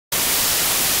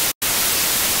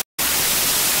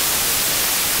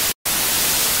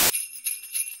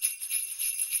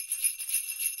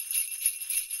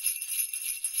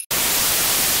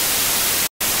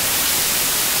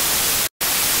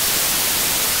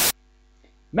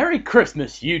Merry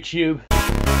Christmas, YouTube!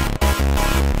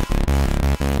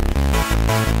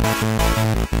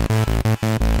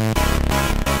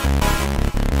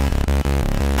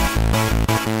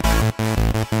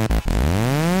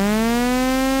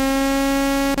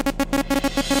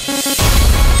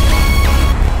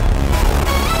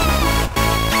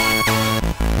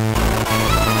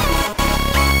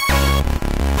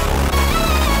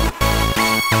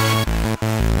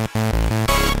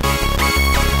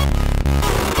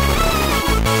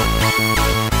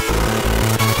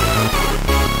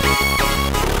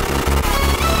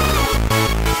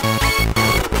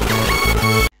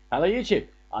 Hello YouTube,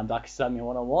 I'm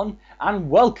Darkest101 and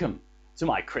welcome to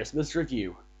my Christmas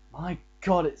review. My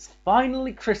god, it's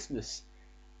finally Christmas.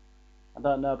 I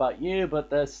don't know about you,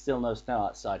 but there's still no snow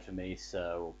outside for me,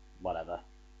 so whatever.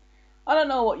 I don't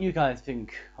know what you guys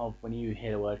think of when you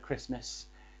hear the word Christmas.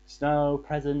 Snow,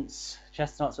 presents,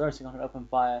 chestnuts roasting on an open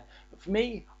fire. But for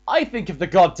me, I think of the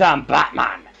goddamn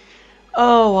Batman!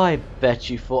 Oh, I bet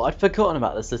you thought I'd forgotten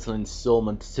about this little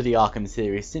installment to the Arkham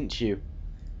series, didn't you?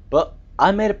 But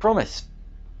I made a promise,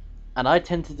 and I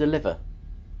tend to deliver.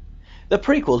 The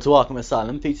prequel to Arkham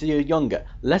Asylum featured a younger,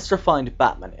 less refined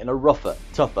Batman in a rougher,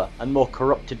 tougher, and more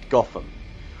corrupted Gotham.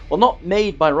 While not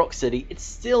made by Rocksteady, it's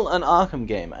still an Arkham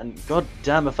game, and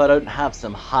goddamn if I don't have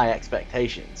some high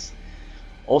expectations.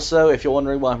 Also, if you're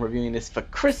wondering why I'm reviewing this for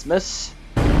Christmas...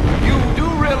 You do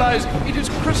realize it is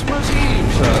Christmas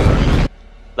Eve, sir?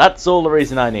 That's all the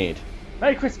reason I need.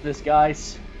 Merry Christmas,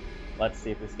 guys! Let's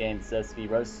see if this game deserves to be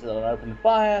roasted on an open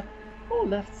fire, or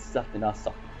left stuffed in our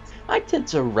sockets. I tend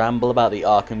to ramble about the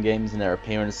Arkham games and their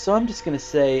appearance, so I'm just going to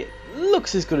say,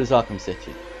 looks as good as Arkham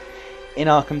City. In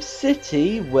Arkham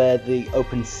City, where the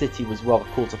open city was rather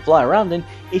cool to fly around in,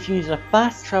 if you needed a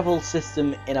fast travel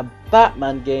system in a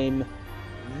Batman game,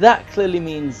 that clearly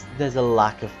means there's a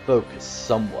lack of focus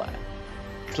somewhere.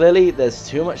 Clearly, there's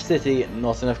too much city,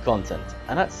 not enough content,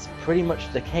 and that's pretty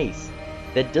much the case.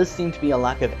 There does seem to be a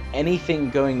lack of anything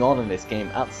going on in this game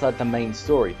outside the main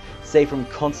story, save from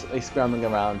constantly scrambling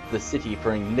around the city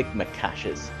for Enigma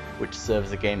caches, which serve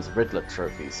as the game's Riddler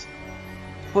trophies.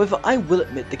 However, I will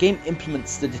admit the game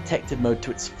implements the detective mode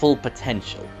to its full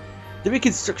potential. The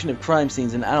reconstruction of crime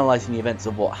scenes and analysing the events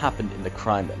of what happened in the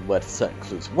crime and where certain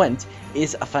clues went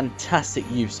is a fantastic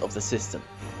use of the system.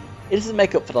 It doesn't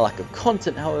make up for the lack of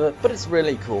content, however, but it's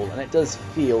really cool, and it does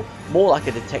feel more like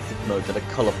a detective mode than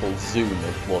a colourful Zoom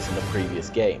it was in the previous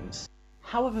games.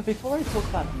 However, before I talk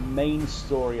about the main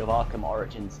story of Arkham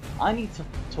Origins, I need to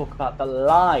talk about the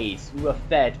lies we were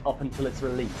fed up until its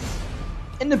release.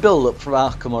 In the build-up for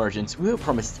Arkham Origins, we were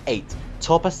promised 8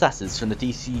 top assassins from the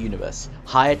DC Universe,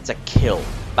 hired to kill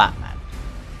Batman.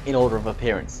 In order of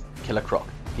appearance: Killer Croc,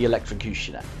 the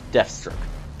Electrocutioner, Deathstroke,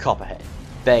 Copperhead,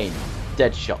 Bane,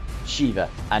 Deadshot, Shiva,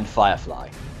 and Firefly.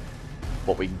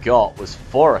 What we got was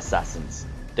 4 assassins: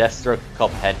 Deathstroke,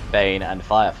 Copperhead, Bane, and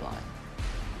Firefly.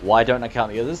 Why don't I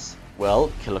count the others?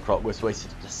 Well, Killer Croc was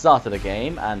wasted at the start of the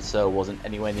game, and so wasn't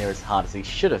anywhere near as hard as he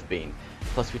should have been.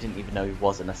 Plus, we didn't even know he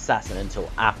was an assassin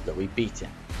until after we beat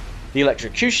him. The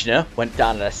Electrocutioner went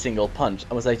down in a single punch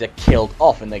and was later killed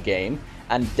off in the game,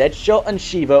 and Deadshot and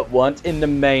Shiva weren't in the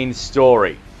main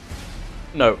story.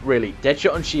 No, really,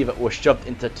 Deadshot and Shiva were shoved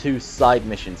into 2 side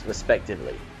missions,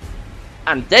 respectively.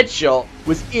 And Deadshot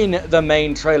was in the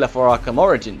main trailer for Arkham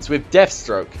Origins with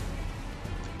Deathstroke.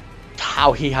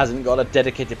 How he hasn't got a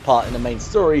dedicated part in the main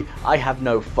story, I have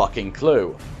no fucking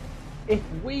clue. If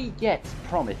we get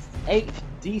promised 8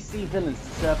 DC villains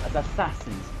to serve as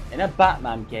assassins in a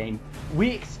Batman game, we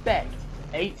expect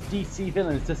 8 DC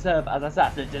villains to serve as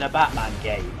assassins in a Batman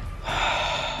game.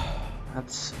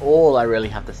 That's all I really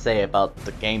have to say about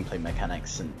the gameplay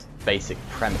mechanics and basic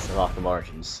premise of Arkham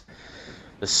Origins.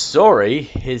 The story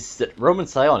is that Roman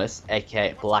Sionis,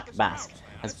 aka Black Mask,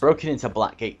 has broken into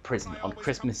Blackgate Prison on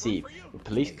Christmas Eve with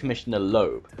Police Commissioner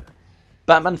Loeb.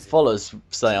 Batman follows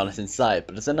Sionis inside,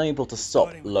 but is unable to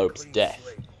stop Loeb's death.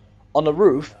 On the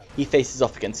roof, he faces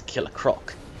off against Killer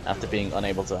Croc, after being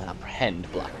unable to apprehend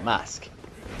Black Mask.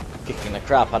 Kicking the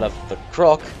crap out of the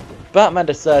Croc, Batman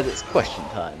decides it's question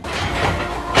time.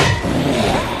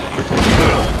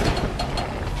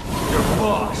 Your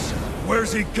boss,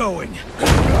 where's he going?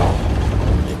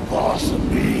 The boss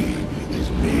of me is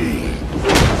me.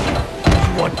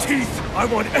 You want teeth? I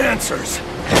want answers.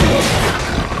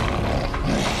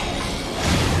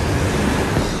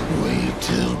 Wait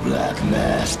till Black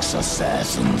Mask's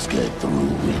assassins get through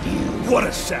with you. What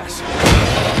assassin?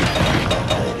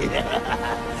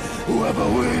 Whoever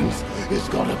wins is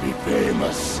gonna be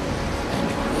famous and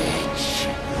rich.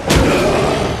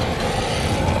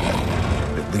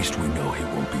 At least we know he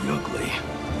won't be ugly.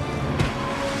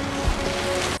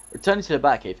 Returning to the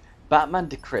Batcave, Batman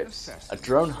decrypts a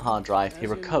drone hard drive he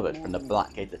recovered from the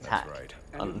Blackgate attack,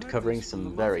 uncovering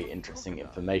some very interesting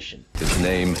information. His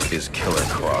name is Killer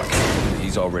Croc.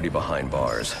 He's already behind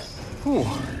bars.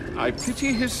 Oh, I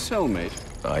pity his cellmate.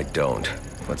 I don't.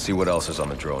 Let's see what else is on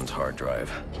the drone's hard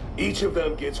drive. Each of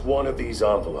them gets one of these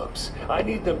envelopes. I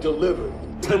need them delivered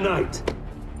tonight.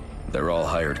 They're all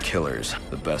hired killers,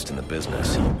 the best in the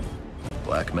business.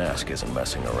 Black Mask isn't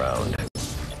messing around.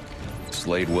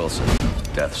 Slade Wilson,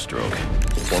 Deathstroke,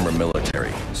 former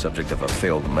military, subject of a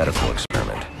failed medical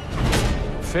experiment.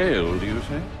 Failed, you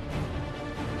say?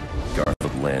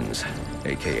 Garfield Linz,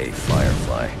 aka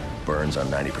Firefly, burns on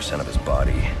 90% of his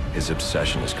body. His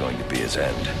obsession is going to be his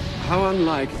end. How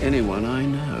unlike anyone I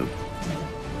know.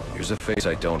 Here's a face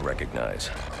I don't recognize.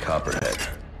 Copperhead.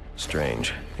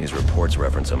 Strange. These reports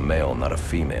reference a male, not a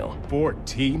female.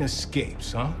 14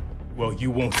 escapes, huh? Well,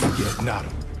 you won't forget, not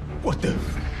him. What the?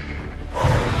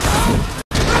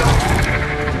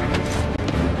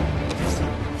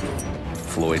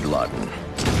 Floyd Lawton,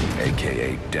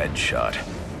 aka Deadshot.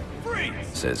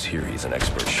 Says here he's an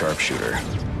expert sharpshooter.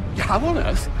 How on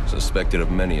earth? Suspected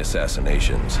of many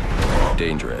assassinations.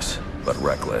 Dangerous, but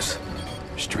reckless.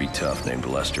 Street tough named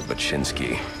Lester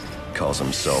Baczynski. Calls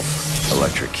himself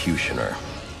Electrocutioner.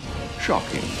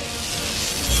 Shocking.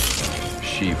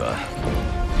 Shiva.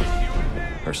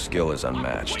 Her skill is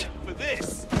unmatched.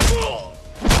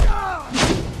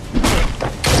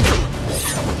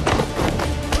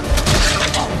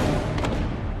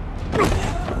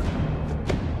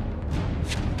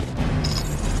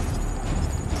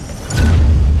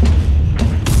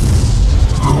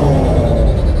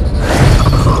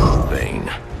 Bane,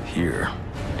 here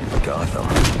in Gotham.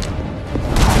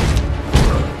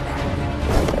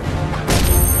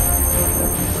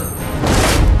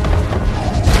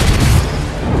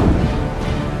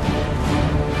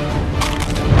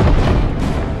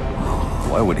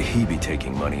 Why would he be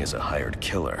taking money as a hired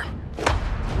killer?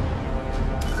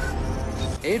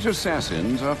 8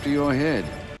 assassins after your head.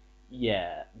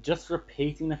 Yeah, just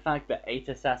repeating the fact that 8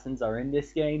 assassins are in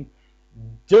this game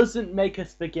doesn't make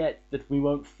us forget that we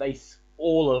won't face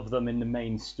all of them in the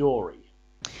main story.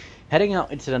 Heading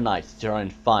out into the night to try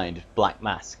and find Black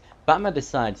Mask, Batman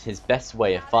decides his best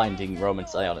way of finding Roman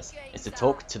Sionis is to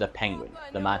talk to the Penguin,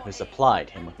 the man who supplied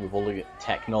him with all the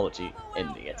technology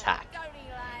in the attack.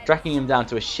 Tracking him down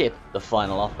to a ship, the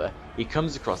final offer, he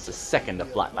comes across the second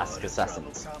of Black Mask's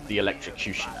assassins, the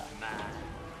Electrocutioner.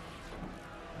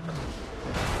 I'm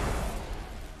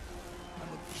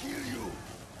gonna kill you.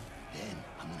 Then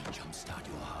I'm gonna jumpstart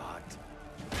your heart.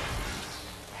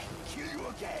 And kill you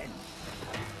again.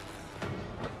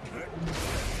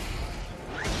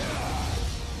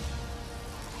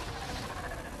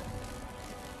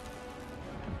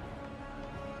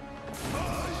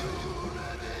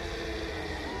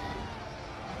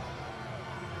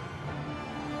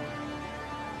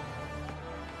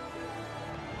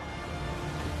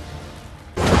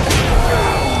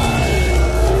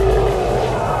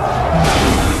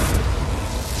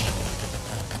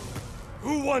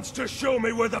 Who wants to show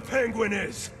me where the Penguin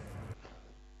is?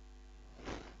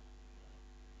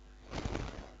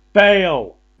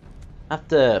 Fail!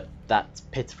 After that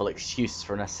pitiful excuse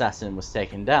for an assassin was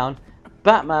taken down,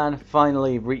 Batman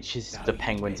finally reaches the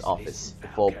Penguin's office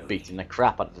before beating the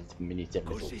crap out of the diminutive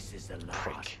little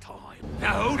prick.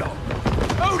 Now hold on.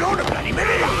 Hold on a bloody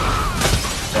minute!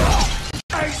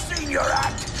 I seen your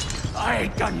act! I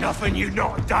ain't done nothing you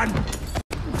not done!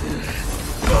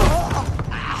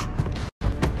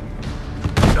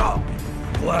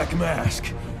 Black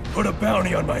Mask, put a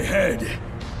bounty on my head.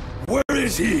 Where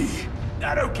is he?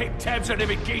 I don't keep tabs on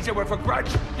every geezer with a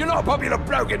grudge. You're not a popular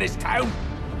bloke in this town.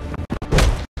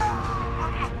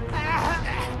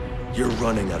 You're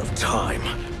running out of time.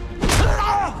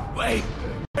 Wait.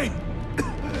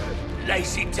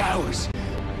 Lacey Towers.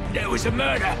 There was a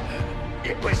murder.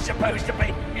 It was supposed to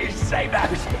be his same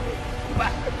house.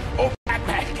 Or Black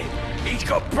Mask. He's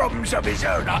got problems of his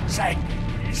own, I'd say.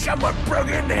 Someone broke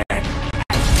in there.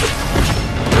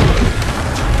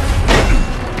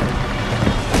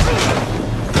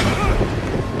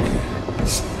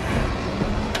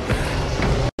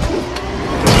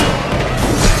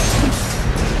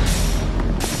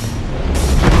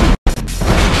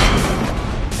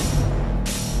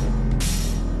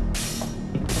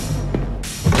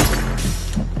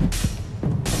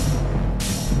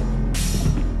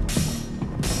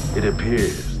 It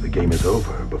appears the game is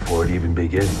over before it even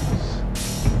begins.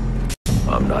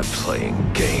 I'm not playing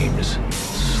games,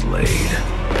 Slade.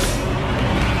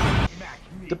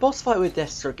 The boss fight with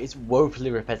Deathstroke is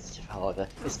woefully repetitive, however,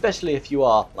 especially if you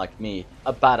are, like me,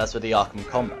 a badass with the Arkham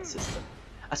combat system.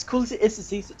 As cool as it is to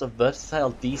see such a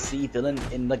versatile DC villain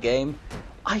in the game,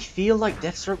 I feel like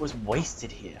Deathstroke was wasted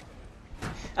here.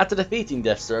 After defeating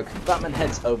Deathstroke, Batman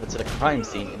heads over to the crime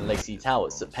scene in Lacey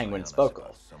Towers that Penguin spoke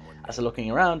of. After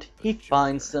looking around, he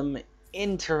finds some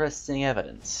interesting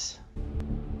evidence.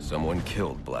 Someone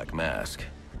killed Black Mask,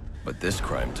 but this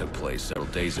crime took place several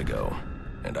days ago,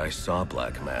 and I saw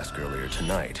Black Mask earlier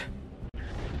tonight.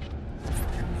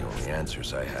 The only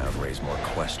answers I have raise more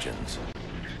questions.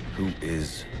 Who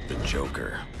is the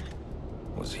Joker?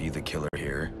 Was he the killer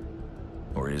here?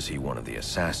 Or is he one of the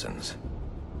assassins?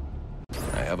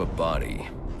 I have a body,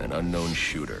 an unknown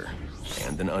shooter,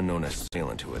 and an unknown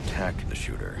assailant who attacked the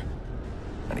shooter.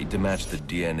 I need to match the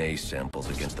DNA samples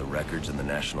against the records in the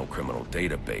National Criminal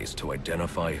Database to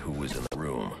identify who was in the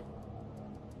room.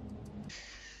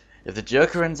 If the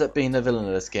Joker ends up being the villain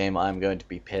of this game, I'm going to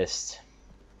be pissed.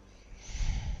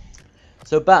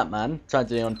 So Batman, trying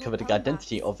to uncover the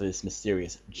identity of this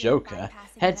mysterious Joker,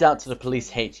 heads out to the police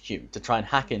HQ to try and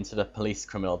hack into the police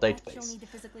criminal database,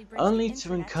 only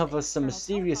to uncover some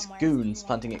mysterious goons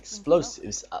planting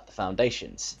explosives at the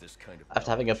foundations.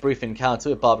 After having a brief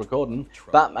encounter with Barbara Gordon,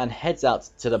 Batman heads out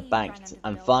to the bank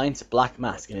and finds Black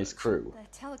Mask and his crew.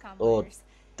 Or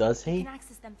does he?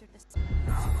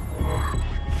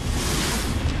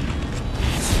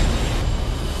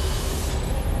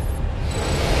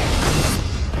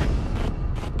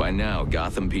 By now,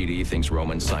 Gotham PD thinks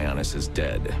Roman Sionis is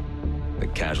dead, the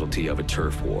casualty of a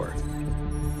turf war,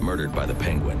 murdered by the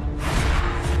Penguin.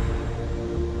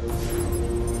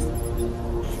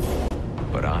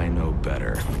 But I know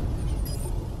better.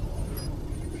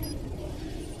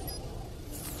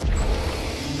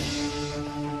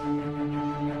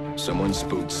 Someone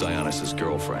spooked Sionis'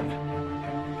 girlfriend,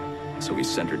 so he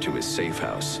sent her to his safe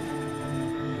house,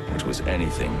 which was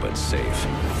anything but safe.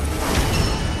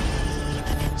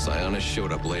 Sionis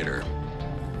showed up later,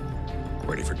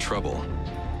 ready for trouble,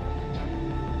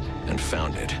 and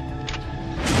found it.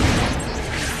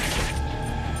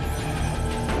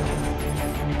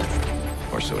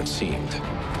 Or so it seemed.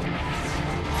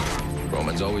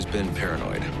 Roman's always been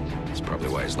paranoid. That's probably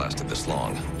why he's lasted this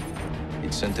long.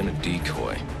 He'd sent in a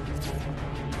decoy,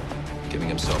 giving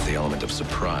himself the element of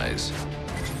surprise,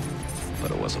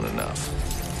 but it wasn't enough.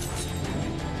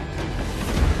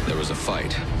 There was a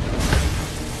fight.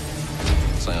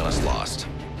 Sionis lost.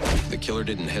 The killer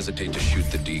didn't hesitate to shoot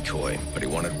the decoy, but he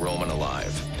wanted Roman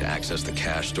alive to access the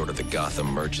cash stored at the Gotham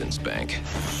Merchants Bank.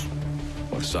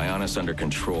 With Sionis under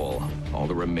control, all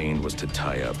that remained was to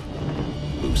tie up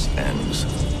loose ends.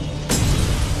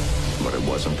 But it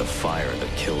wasn't the fire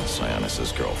that killed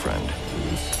Sionis' girlfriend.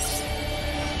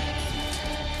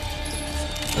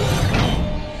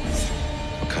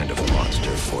 What kind of a monster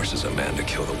forces a man to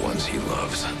kill the ones he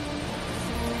loves?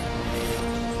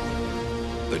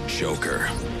 The Joker.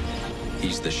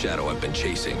 He's the shadow I've been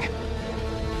chasing.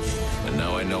 And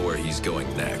now I know where he's going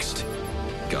next.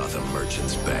 Gotham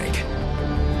Merchants Bank.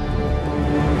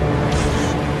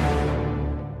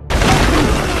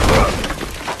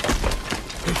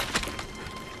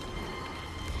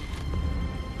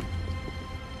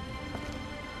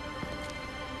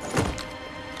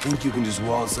 Think you can just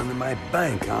waltz into my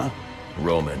bank, huh?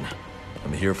 Roman,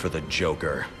 I'm here for the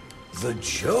Joker. The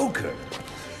Joker?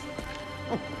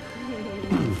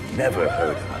 Never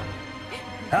heard of him.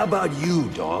 How about you,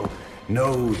 dog?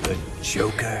 Know the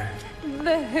Joker?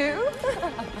 The who?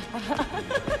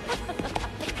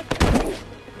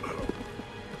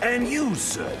 And you,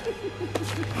 sir?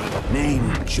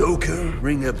 Name Joker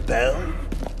ring a bell?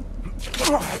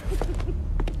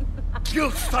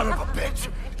 You son of a bitch!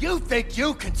 You think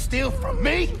you can steal from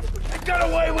me? You got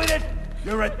away with it?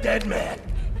 You're a dead man.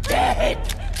 Dead!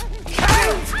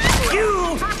 Can't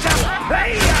you just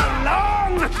play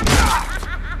along?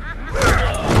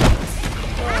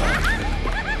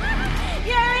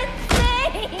 You're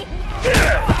insane!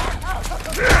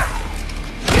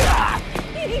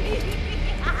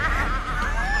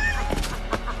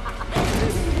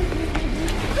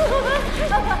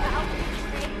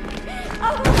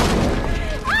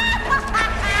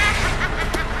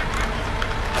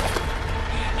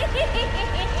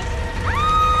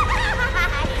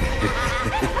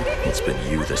 It's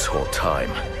been you this whole time.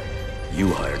 You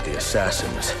hired the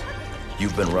assassins.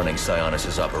 You've been running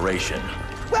Sionis' operation.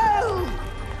 Well,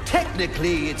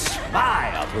 technically it's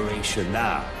my operation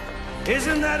now.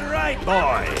 Isn't that right,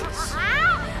 boys?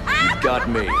 You've got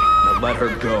me. Now let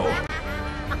her go.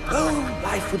 Oh,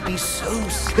 life would be so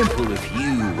simple if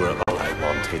you were all I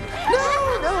wanted.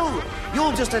 No,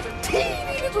 you're just a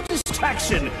teeny little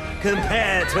distraction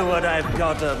compared to what I've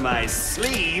got up my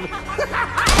sleeve.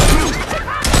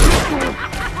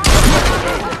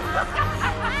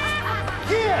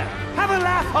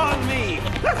 upon me! You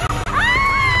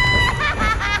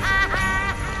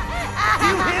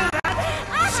hear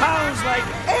that? Sounds like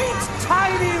 8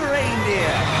 tiny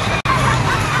reindeer!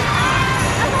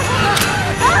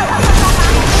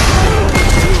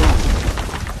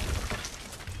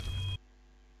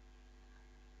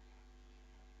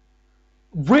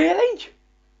 Really?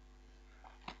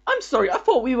 I'm sorry, I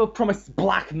thought we were promised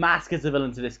Black Mask as a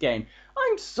villain to this game.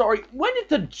 I'm sorry, when did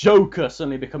the Joker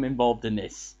suddenly become involved in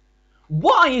this?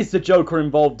 Why is the Joker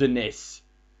involved in this?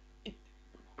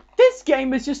 This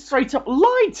game has just straight up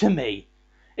lied to me.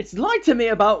 It's lied to me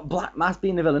about Black Mask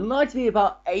being the villain, lied to me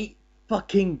about 8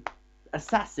 fucking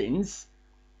assassins.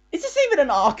 Is this even an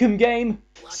Arkham game?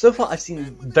 So far I've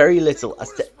seen very little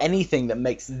as to anything that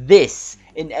makes this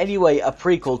in any way a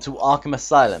prequel to Arkham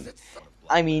Asylum.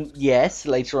 I mean, yes,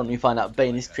 later on we find out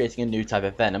Bane is creating a new type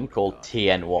of venom called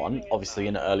TN1, obviously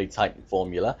an early Titan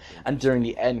formula, and during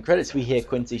the end credits we hear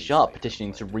Quincy Sharp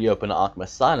petitioning to reopen Arkham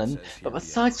Asylum, but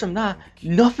besides from that,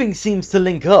 nothing seems to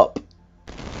link up.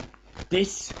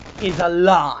 This is a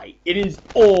lie. It is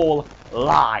all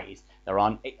lies. There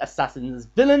aren't 8 assassins as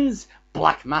villains,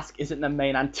 Black Mask isn't the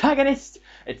main antagonist,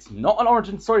 it's not an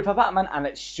origin story for Batman, and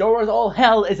it sure as all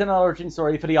hell isn't an origin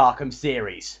story for the Arkham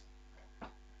series.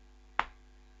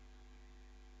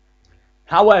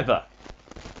 However,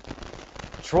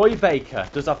 Troy Baker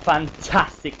does a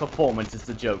fantastic performance as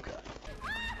the Joker.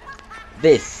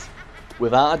 This,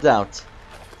 without a doubt,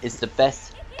 is the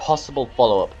best possible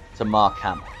follow-up to Mark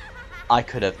Hamill I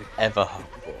could have ever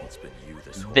hoped for.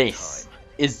 This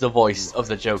is the voice of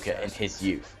the Joker in his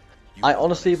youth. I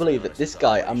honestly believe that this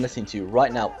guy I'm listening to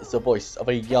right now is the voice of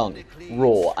a young,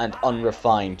 raw, and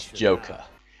unrefined Joker.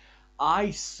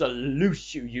 I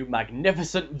salute you, you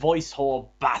magnificent voice whore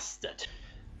bastard.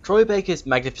 Troy Baker's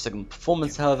magnificent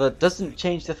performance, however, doesn't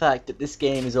change the fact that this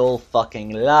game is all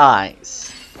fucking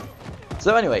lies.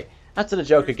 So anyway, after the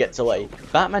Joker gets away,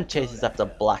 Batman chases after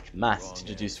Black Mask to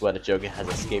deduce where the Joker has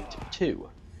escaped to.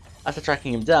 After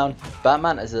tracking him down,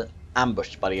 Batman is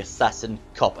ambushed by the assassin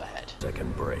Copperhead.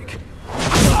 Second break.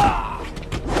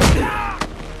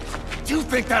 Do you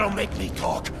think that'll make me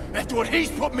talk? After what he's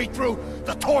put me through,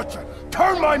 the torture,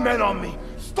 turned my men on me,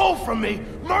 stole from me,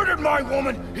 murdered my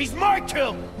woman, he's my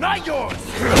kill, not yours!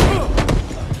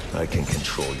 I can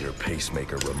control your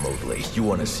pacemaker remotely. You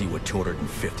want to see what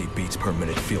 250 beats per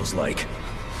minute feels like?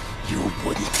 You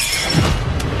wouldn't.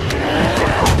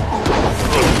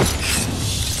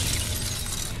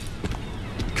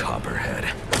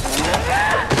 Copperhead.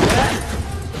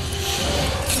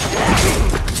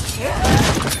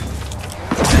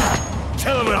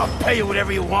 Tell him and I'll pay you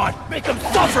whatever you want. Make him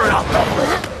suffer and I'll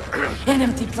cover. An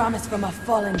empty promise from a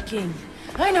fallen king.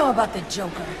 I know about the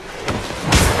Joker.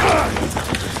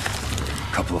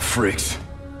 Couple of freaks.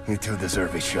 You two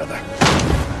deserve each other.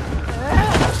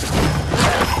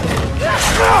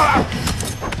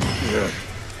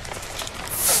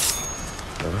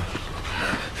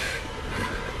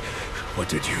 What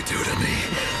did you do to me?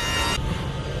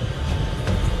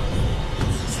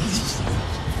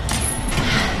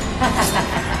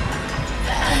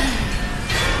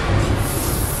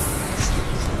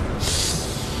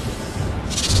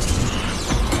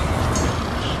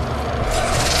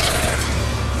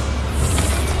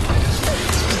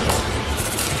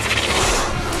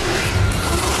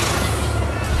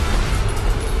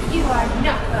 You are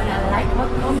not gonna like what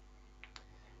comes.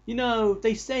 You know,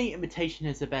 they say imitation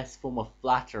is the best form of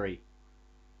flattery.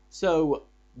 So,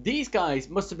 these guys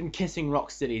must have been kissing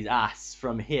Rocksteady's ass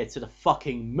from here to the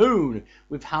fucking moon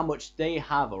with how much they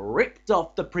have ripped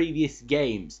off the previous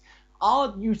games.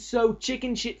 Are you so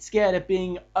chicken shit scared of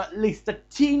being at least the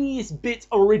teeniest bit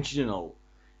original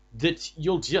that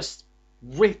you'll just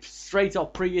rip straight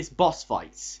off previous boss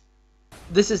fights?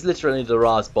 This is literally the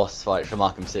Ra's boss fight from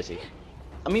Arkham City.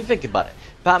 I mean, think about it.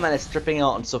 Batman is stripping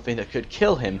out on something that could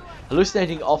kill him,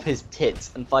 hallucinating off his tits,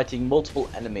 and fighting multiple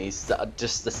enemies that are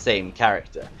just the same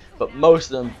character. But most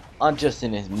of them are just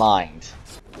in his mind.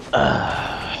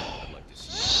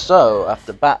 So,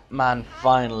 after Batman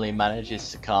finally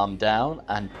manages to calm down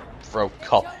and throw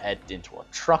Copperhead into a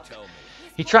truck,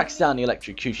 he tracks down the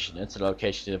electrocutioner to the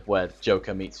location of where the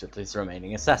Joker meets with his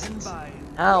remaining assassins.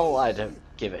 Hell, I don't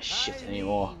give a shit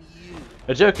anymore.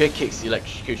 The Joker kicks the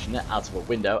electrocutioner out of a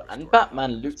window, and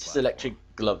Batman loots his electric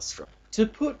gloves from him. To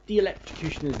put the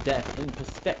electrocutioner's death in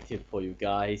perspective for you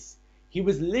guys, he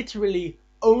was literally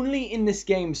only in this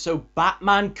game so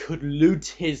Batman could loot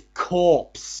his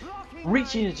corpse.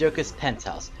 Reaching the Joker's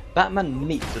penthouse, Batman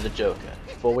meets with the Joker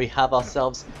before we have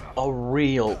ourselves a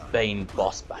real Bane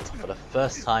boss battle for the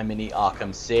first time in the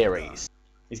Arkham series.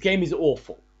 This game is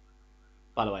awful.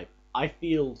 By the way, I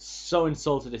feel so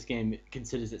insulted this game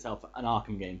considers itself an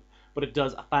Arkham game, but it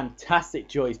does a fantastic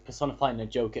job personifying the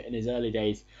Joker in his early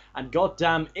days, and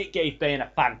goddamn, it gave Bane a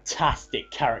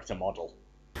fantastic character model.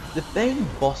 The Bane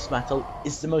boss battle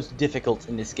is the most difficult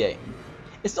in this game.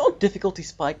 It's not a difficulty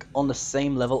spike on the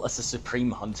same level as the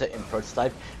Supreme Hunter in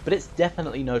Prototype, but it's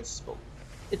definitely noticeable.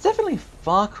 It's definitely a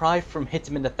far cry from hit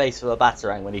him in the face with a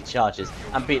batarang when he charges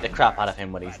and beat the crap out of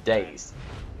him when he's dazed.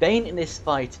 Bane in this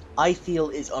fight, I feel,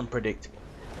 is unpredictable,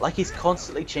 like he's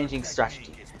constantly changing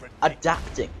strategy,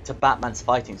 adapting to Batman's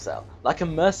fighting style, like a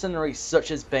mercenary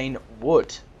such as Bane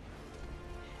would.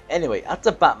 Anyway,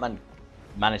 after Batman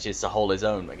manages to hold his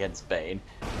own against Bane,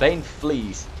 Bane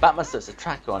flees, Batman starts a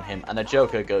tracker on him, and the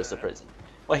Joker goes to prison,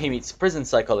 where he meets prison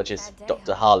psychologist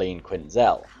Dr. Harleen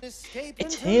Quinzel.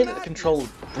 It's here that the control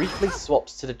briefly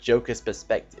swaps to the Joker's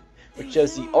perspective, which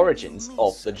shows the origins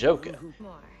of the Joker.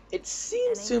 It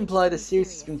seems to imply the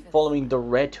series has been following the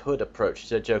Red Hood approach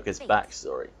to the Joker's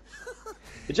backstory.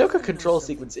 The Joker control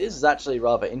sequence is actually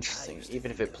rather interesting,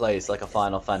 even if it plays like a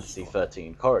Final Fantasy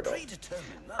XIII corridor.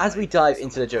 As we dive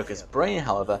into the Joker's brain,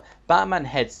 however, Batman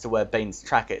heads to where Bane's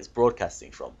tracker is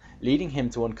broadcasting from, leading him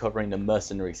to uncovering the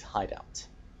mercenary's hideout.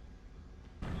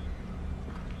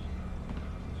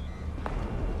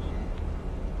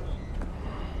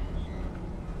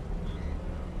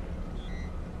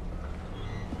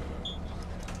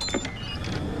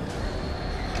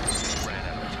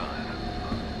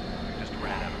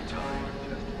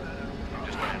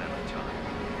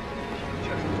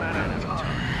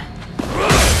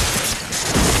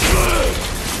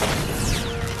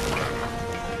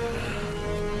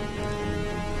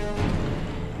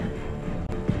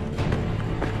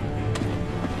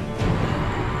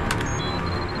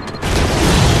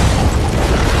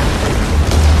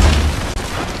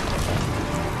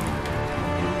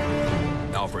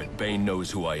 Bane knows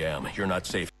who I am. You're not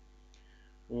safe.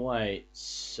 Wait,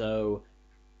 so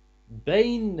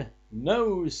Bane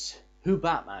knows who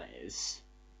Batman is,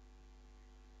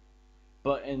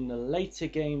 but in the later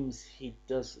games he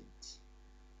doesn't.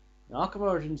 In Arkham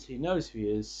Origins he knows who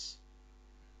he is.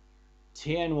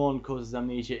 TN1 causes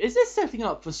amnesia. Is this setting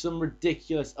up for some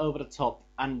ridiculous, over-the-top,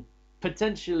 and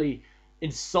potentially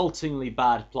insultingly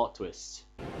bad plot twist?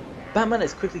 Batman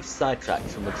is quickly sidetracked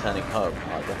from returning home,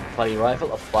 however, by the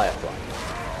arrival of Firefly.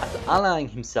 After allying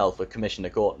himself with Commissioner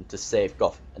Gordon to save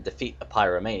Gotham and defeat a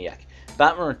pyromaniac,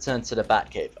 Batman returns to the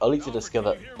Batcave, only to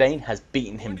discover Bane has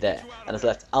beaten him there and has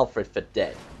left Alfred for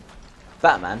dead.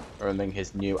 Batman, remembering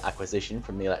his new acquisition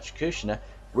from the Electrocutioner,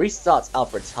 restarts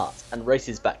Alfred's heart and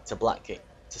races back to Blackgate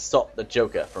to stop the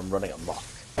Joker from running amok.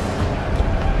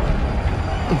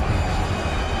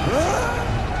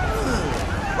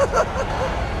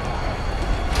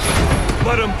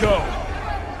 Let him go!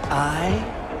 I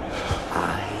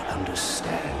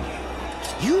understand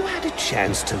you. You had a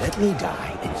chance to let me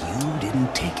die, and you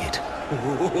didn't take it.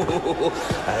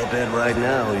 I bet right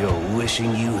now you're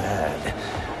wishing you had.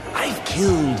 I've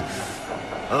killed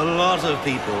a lot of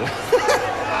people.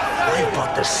 I've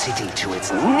brought the city to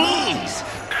its knees,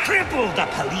 crippled the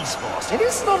police force, and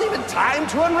it's not even time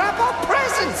to unwrap our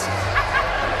presents.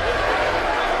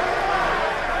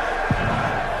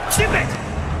 Ship it!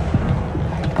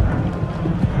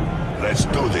 Let's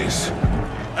do this.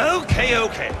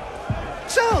 Okay.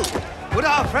 So, what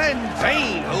our friend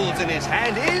Bane holds in his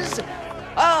hand is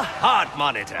a heart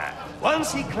monitor.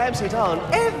 Once he clamps it on,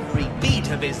 every beat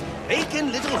of his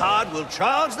vacant little heart will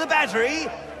charge the battery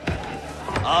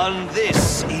on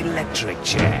this electric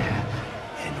chair.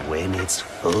 And when it's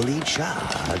fully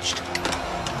charged...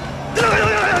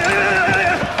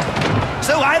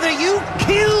 So either you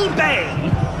kill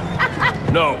Bane...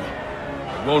 No,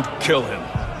 I won't kill him.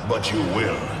 But you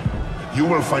will. You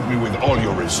will fight me with all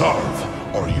your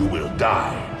resolve, or you will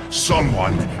die.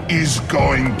 Someone is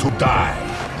going to die.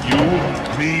 You,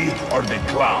 me, or the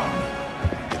clown.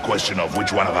 The question of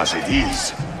which one of us it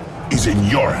is in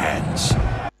your hands.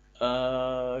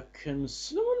 Can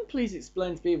someone please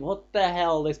explain to me what the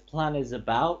hell this plan is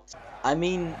about? I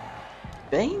mean,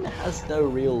 Bane has no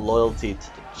real loyalty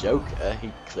to the Joker.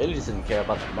 He clearly doesn't care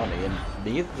about the money, and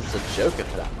neither does the Joker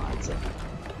for that matter.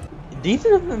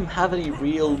 Neither of them have any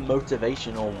real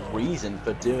motivation or reason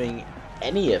for doing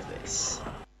any of this.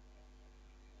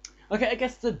 Okay, I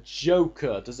guess the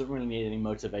Joker doesn't really need any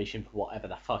motivation for whatever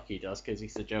the fuck he does, because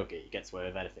he's the Joker, he gets away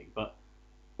with anything. But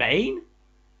Bane?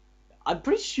 I'm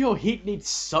pretty sure he'd need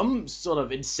some sort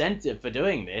of incentive for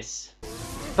doing this.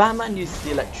 Batman uses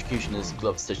the Electrocutioner's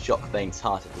gloves to shock Bane's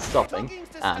heart into stopping,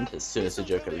 and, as soon as the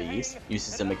Joker leaves,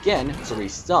 uses them again to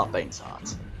restart Bane's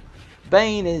heart.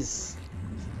 Bane is,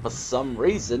 for some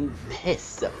reason,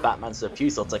 pissed at Batman's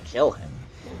refusal to kill him.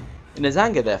 In his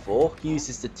anger, therefore, he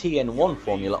uses the TN1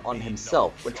 formula on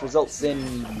himself, which results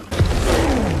in...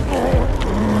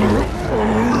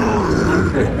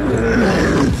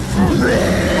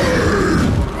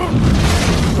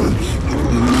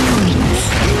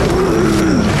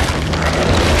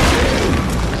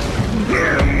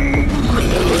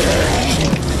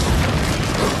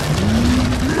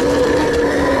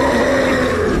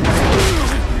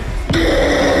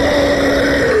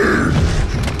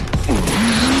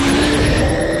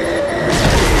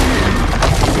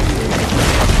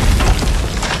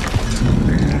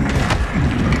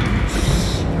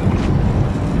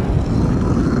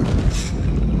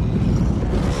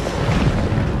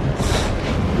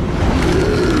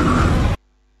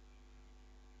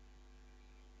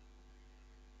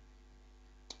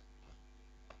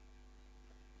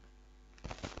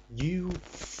 You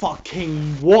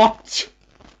fucking what?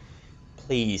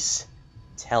 Please,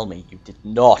 tell me you did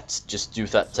not just do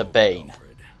that to Bane.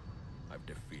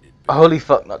 Holy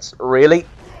fuck nuts, really?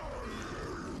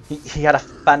 He had a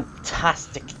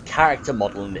fantastic character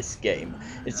model in this game,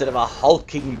 instead of a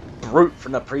hulking brute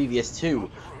from the previous two.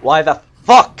 Why the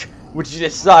fuck would you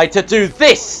decide to do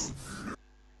this?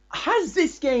 Has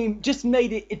this game just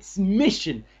made it its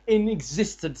mission in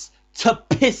existence to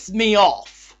piss me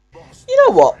off? You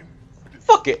know what?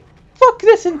 Fuck it. Fuck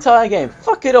this entire game.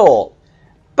 Fuck it all.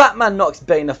 Batman knocks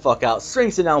Bane the fuck out,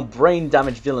 strings a now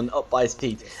brain-damaged villain up by his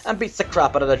feet, and beats the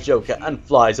crap out of the Joker and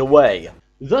flies away.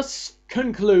 Thus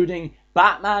concluding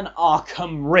Batman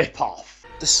Arkham ripoff.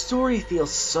 The story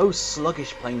feels so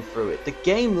sluggish playing through it. The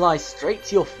game lies straight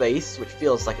to your face, which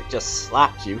feels like it just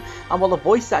slapped you, and while the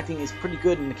voice acting is pretty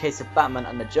good in the case of Batman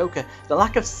and the Joker, the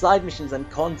lack of side missions and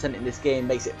content in this game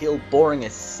makes it feel boring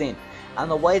as sin. And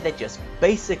the way they just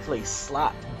basically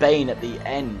slap Bane at the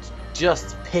end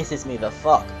just pisses me the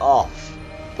fuck off.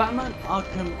 Batman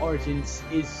Arkham Origins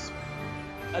is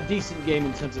a decent game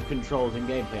in terms of controls and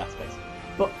gameplay aspects,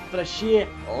 but for the sheer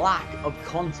lack of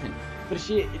content, for the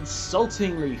sheer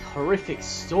insultingly horrific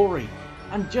story,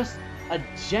 and just a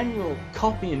general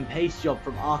copy and paste job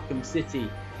from Arkham City,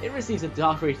 it receives a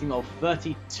dark rating of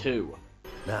 32.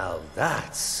 Now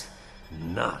that's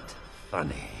not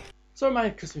funny. So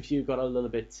my Christmas review got a little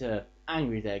bit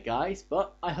angry there, guys,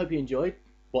 but I hope you enjoyed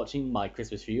watching my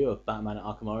Christmas review of Batman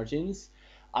Arkham Origins.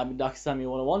 I've been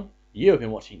Darkest101. You have been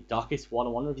watching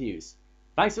Darkest101 Reviews.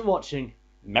 Thanks for watching.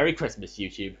 Merry Christmas,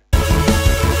 YouTube.